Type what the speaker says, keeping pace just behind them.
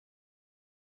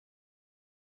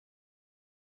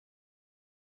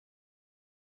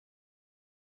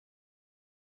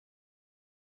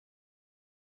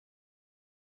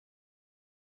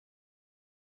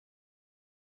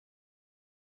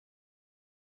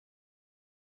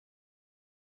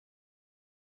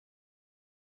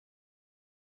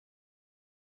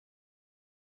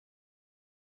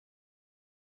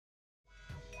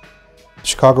The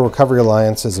Chicago Recovery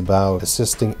Alliance is about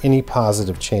assisting any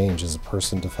positive change as a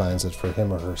person defines it for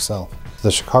him or herself. The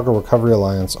Chicago Recovery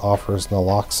Alliance offers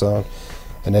naloxone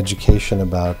and education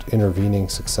about intervening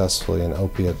successfully in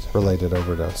opiate-related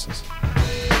overdoses.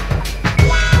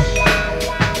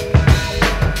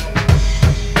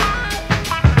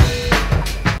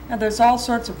 Now, there's all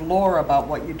sorts of lore about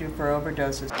what you do for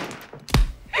overdoses.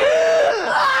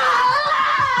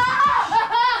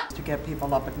 To get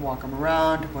people up and walk them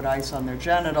around, to put ice on their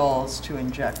genitals, to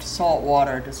inject salt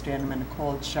water, to stand them in a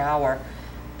cold shower.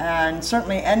 And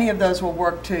certainly any of those will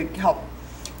work to help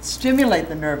stimulate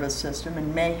the nervous system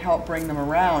and may help bring them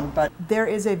around. But there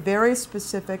is a very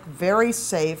specific, very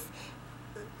safe,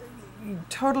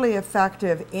 totally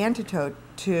effective antidote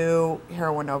to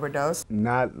heroin overdose.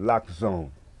 Naloxone.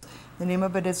 The name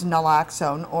of it is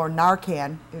Naloxone, or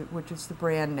Narcan, which is the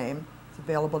brand name. It's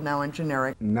available now in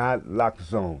generic.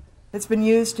 Naloxone. It's been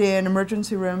used in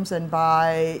emergency rooms and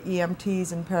by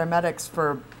EMTs and paramedics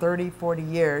for 30, 40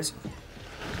 years.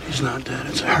 He's not dead,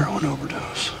 it's a heroin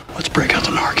overdose. Let's break out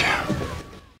the Narcan.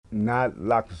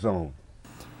 Naloxone.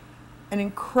 An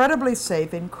incredibly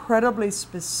safe, incredibly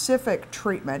specific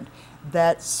treatment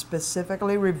that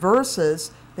specifically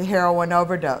reverses the heroin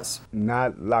overdose.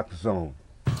 Naloxone.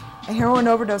 A heroin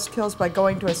overdose kills by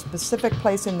going to a specific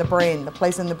place in the brain, the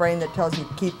place in the brain that tells you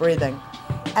to keep breathing.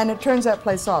 And it turns that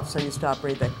place off, so you stop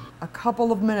breathing. A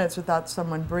couple of minutes without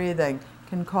someone breathing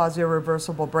can cause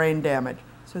irreversible brain damage.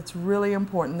 So it's really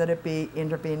important that it be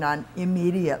intervened on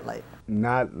immediately.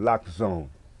 Naloxone.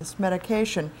 This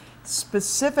medication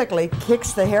specifically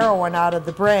kicks the heroin out of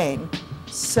the brain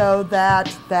so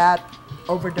that that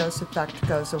overdose effect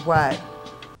goes away.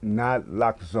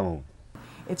 Naloxone.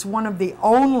 It's one of the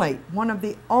only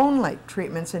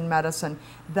treatments in medicine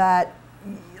that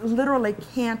literally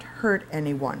can't hurt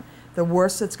anyone. The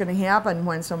worst that's going to happen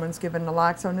when someone's given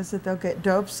naloxone is that they'll get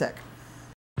dope sick.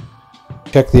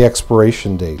 Check the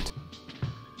expiration date.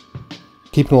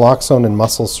 Keep naloxone in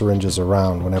muscle syringes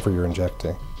around whenever you're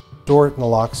injecting. Store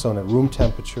naloxone at room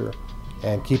temperature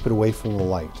and keep it away from the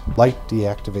light. Light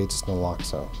deactivates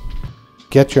naloxone.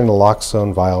 Get your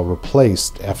naloxone vial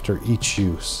replaced after each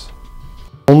use.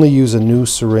 Only use a new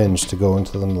syringe to go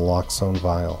into the naloxone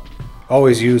vial.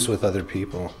 Always use with other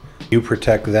people. You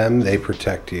protect them, they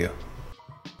protect you.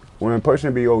 When a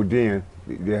person be ODing,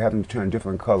 they have them turn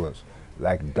different colors,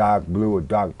 like dark blue or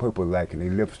dark purple, like, and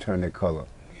their lips turn their color.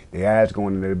 Their eyes go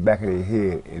into the back of their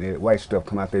head, and that white stuff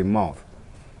come out their mouth.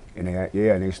 And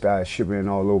they start shivering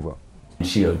all over.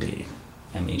 She OD'd.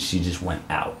 I mean, she just went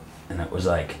out, and it was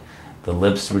like the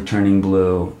lips were turning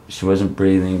blue. She wasn't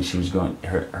breathing. She was going.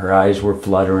 Her eyes were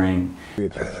fluttering.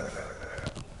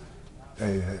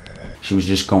 She was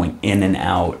just going in and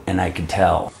out, and I could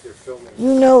tell.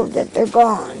 You know that they're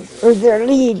gone, or they're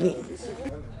leaving.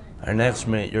 Our next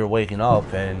minute, you're waking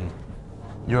up, and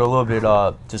you're a little bit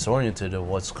disoriented of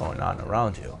what's going on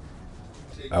around you.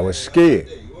 I was scared.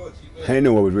 I didn't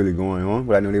know what was really going on,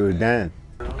 but I knew they were dying.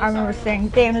 I remember saying,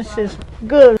 Dennis is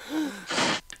good.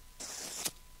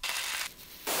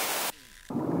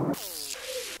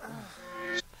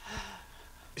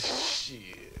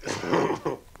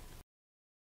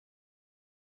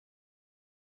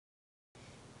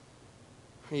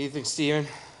 What do you think, Steven?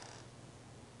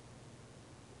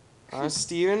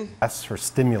 Steven? That's for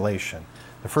stimulation.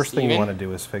 The first thing you want to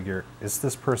do is figure, is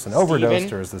this person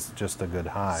overdosed or is this just a good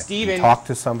high? You talk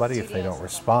to somebody. If they don't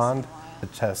respond, the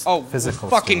test physical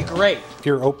fucking great. If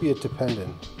you're opiate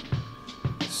dependent,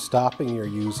 stopping your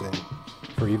using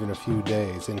for even a few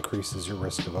days increases your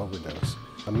risk of overdose.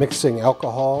 Mixing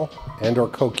alcohol and or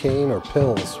cocaine or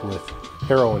pills with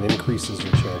heroin increases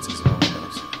your chances of overdose.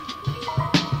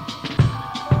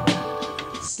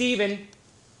 Steven.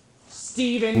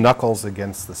 Knuckles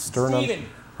against the sternum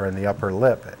or in the upper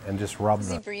lip and just rub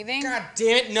them. Is he breathing? God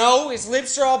damn it, no. His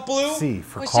lips are all blue. C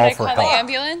for Should call I for call help. the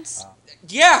ambulance?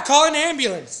 Yeah, call an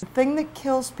ambulance. The thing that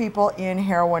kills people in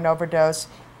heroin overdose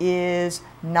is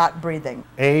not breathing.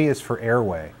 A is for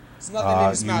airway. There's nothing in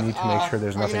his mouth. You need to make sure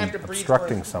there's nothing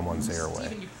obstructing someone's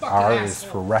airway. R is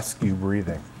for rescue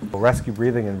breathing. Well, rescue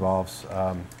breathing involves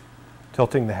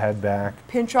tilting the head back.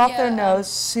 Pinch off their nose,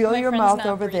 seal your mouth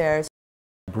over theirs.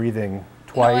 Breathing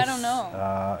twice, I don't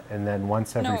know. And then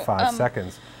once every 5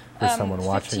 seconds for someone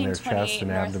watching their chest and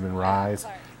abdomen rise.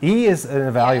 E is an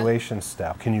evaluation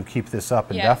step. Can you keep this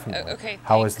up indefinitely? Okay,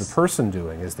 How is the person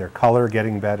doing? Is their color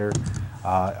getting better?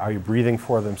 Are you breathing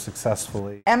for them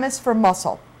successfully? M is for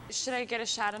muscle. Should I get a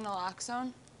shot of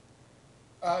naloxone?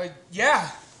 Yeah.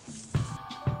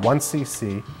 1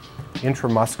 cc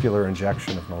intramuscular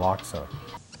injection of naloxone.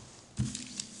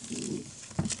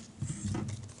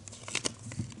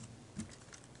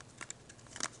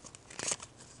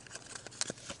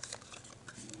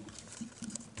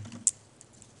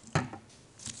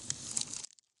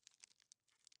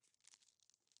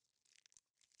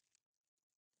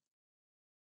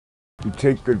 You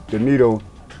take the needle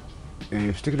and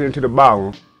you stick it into the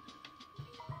bottle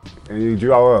and you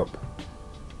draw up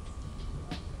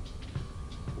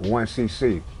 1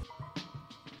 cc.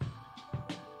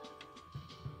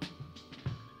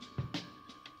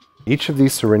 Each of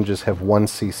these syringes have 1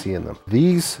 cc in them.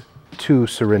 These 2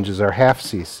 syringes are half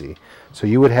cc, so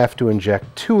you would have to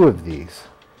inject 2 of these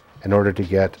in order to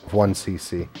get 1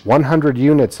 cc. 100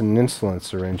 units in an insulin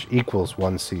syringe equals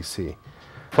 1 cc.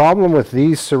 Problem with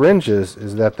these syringes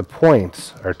is that the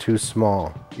points are too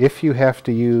small. If you have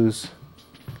to use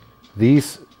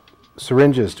these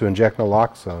syringes to inject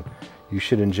naloxone, you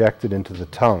should inject it into the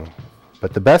tongue.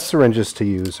 But the best syringes to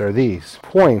use are these.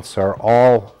 Points are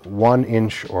all 1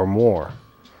 inch or more,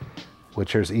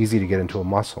 which is easy to get into a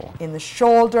muscle. In the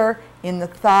shoulder, in the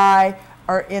thigh,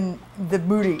 or in the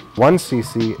booty. 1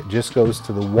 cc just goes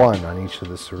to the 1 on each of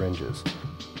the syringes.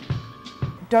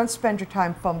 Don't spend your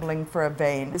time fumbling for a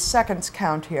vein. The seconds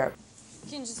count here.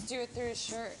 You can just do it through his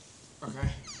shirt. Okay.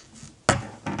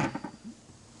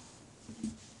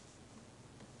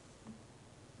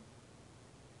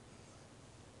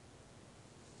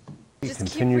 You Just keep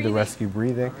continue to breathing. rescue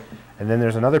breathing, and then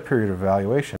there's another period of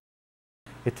evaluation.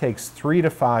 It takes 3 to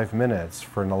 5 minutes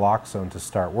for naloxone to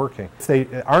start working. If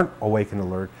they aren't awake and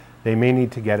alert, they may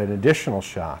need to get an additional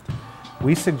shot.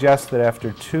 We suggest that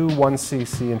after 2 1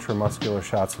 cc intramuscular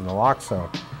shots of naloxone,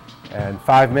 and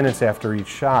 5 minutes after each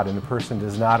shot, and the person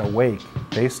is not awake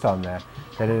based on that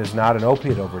it is not an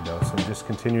opiate overdose, and just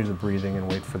continue the breathing and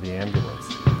wait for the ambulance.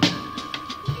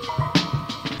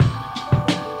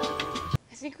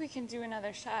 I think we can do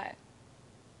another shot.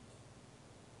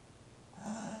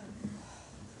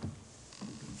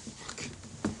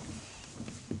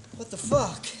 What the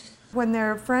fuck? When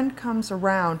their friend comes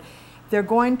around, they're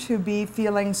going to be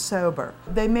feeling sober.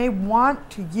 They may want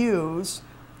to use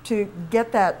to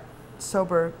get that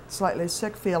sober, slightly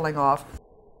sick feeling off.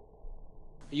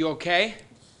 Are you okay?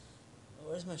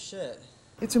 Where's my shit?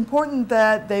 It's important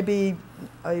that they be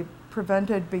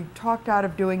prevented, be talked out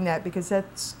of doing that, because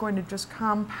that's going to just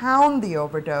compound the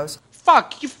overdose.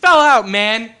 Fuck, you fell out,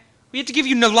 man. We had to give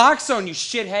you naloxone, you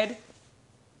shithead.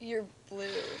 You're blue.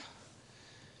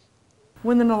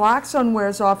 When the naloxone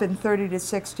wears off in 30 to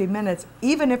 60 minutes,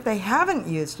 even if they haven't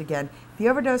used again, the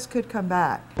overdose could come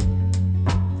back.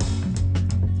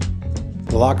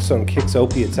 Naloxone kicks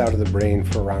opiates out of the brain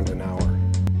for around an hour.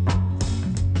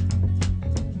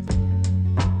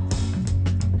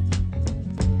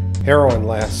 Heroin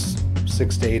lasts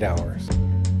 6 to 8 hours.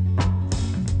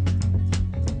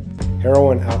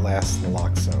 Heroin outlasts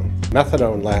naloxone.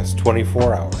 Methadone lasts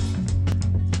 24 hours.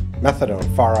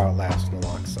 Methadone far outlasts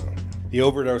naloxone. The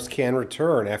overdose can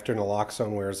return after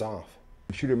naloxone wears off.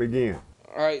 Shoot him again.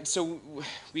 All right, so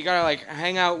we gotta like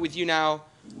hang out with you now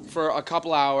for a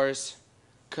couple hours,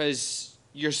 cause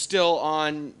you're still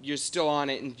on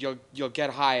it, and you'll get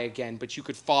high again, but you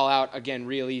could fall out again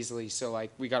real easily. So like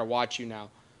we gotta watch you now.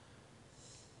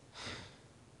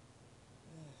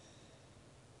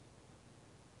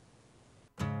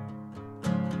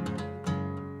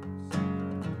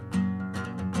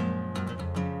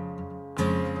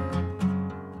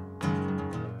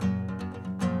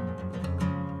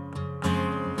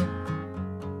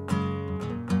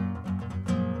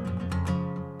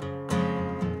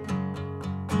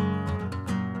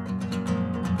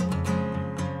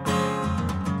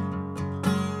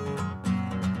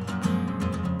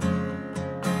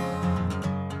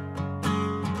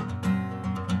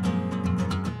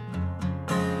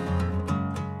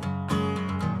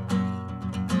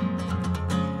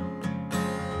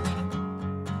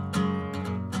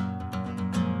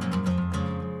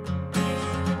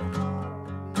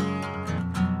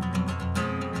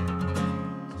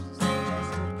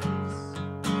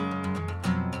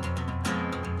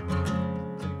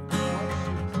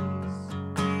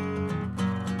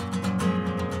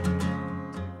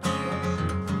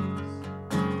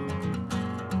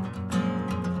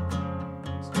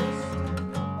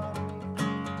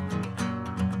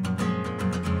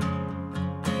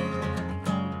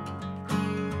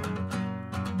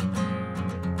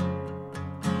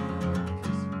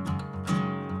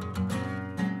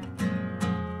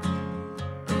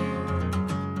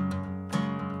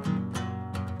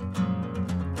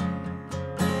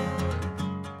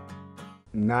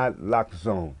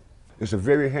 Naloxone. It's a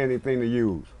very handy thing to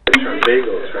use.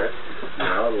 Bagels, right?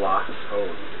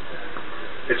 Naloxone.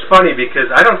 It's funny because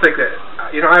I don't think that,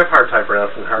 I have a hard time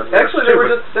pronouncing hard words. Actually,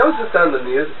 that was just on the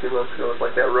news a few months ago. It's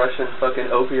like that Russian fucking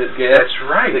opiate gas. That's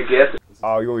right. The gas.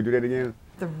 Oh, you want to do that again?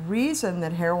 The reason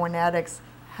that heroin addicts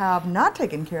have not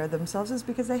taken care of themselves is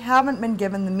because they haven't been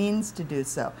given the means to do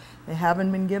so. They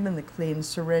haven't been given the clean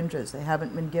syringes. They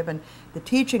haven't been given the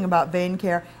teaching about vein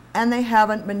care, and they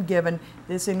haven't been given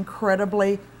this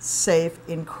incredibly safe,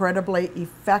 incredibly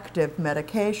effective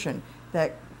medication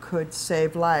that could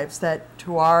save lives, that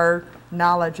to our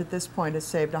knowledge at this point has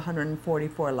saved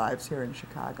 144 lives here in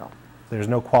Chicago. There's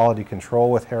no quality control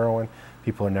with heroin.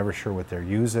 People are never sure what they're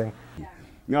using.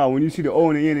 No, when you see the O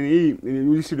and the N and the E, and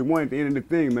when you see the 1 at the end of the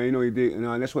thing, man, you know you did,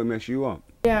 that's what messes you up.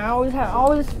 Yeah, I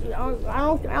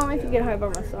don't like to get high by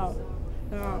myself.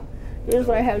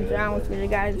 Usually I have John with me. The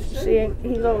guy,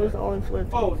 he's always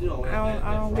with me.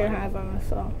 I don't get high by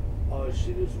myself.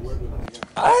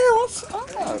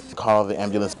 Call the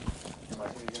ambulance.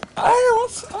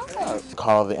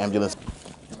 Call the ambulance.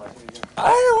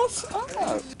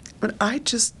 But I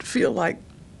just feel like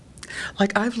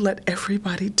I've let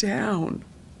everybody down.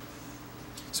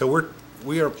 So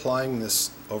we are applying this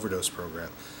overdose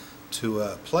program to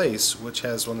a place which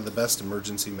has one of the best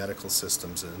emergency medical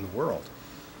systems in the world.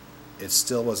 It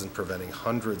still wasn't preventing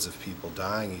hundreds of people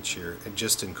dying each year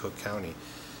just in Cook County.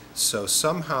 So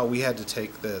somehow we had to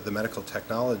take the medical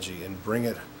technology and bring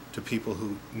it to people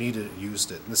who needed it,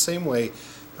 used it. In the same way,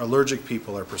 allergic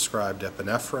people are prescribed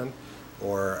epinephrine,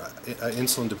 or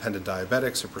insulin-dependent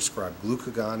diabetics are prescribed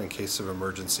glucagon in case of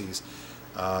emergencies.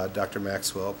 Dr.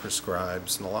 Maxwell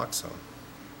prescribes Naloxone.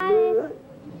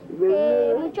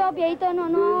 Mucho opiate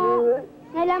no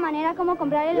es la manera como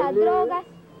comprarle las drogas.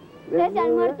 Ustedes se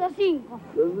han muerto 5,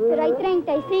 pero hay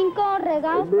 35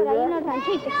 regados por ahí en los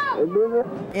ranchitos.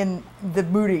 In the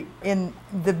booty, in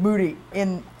the booty,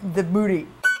 in the booty.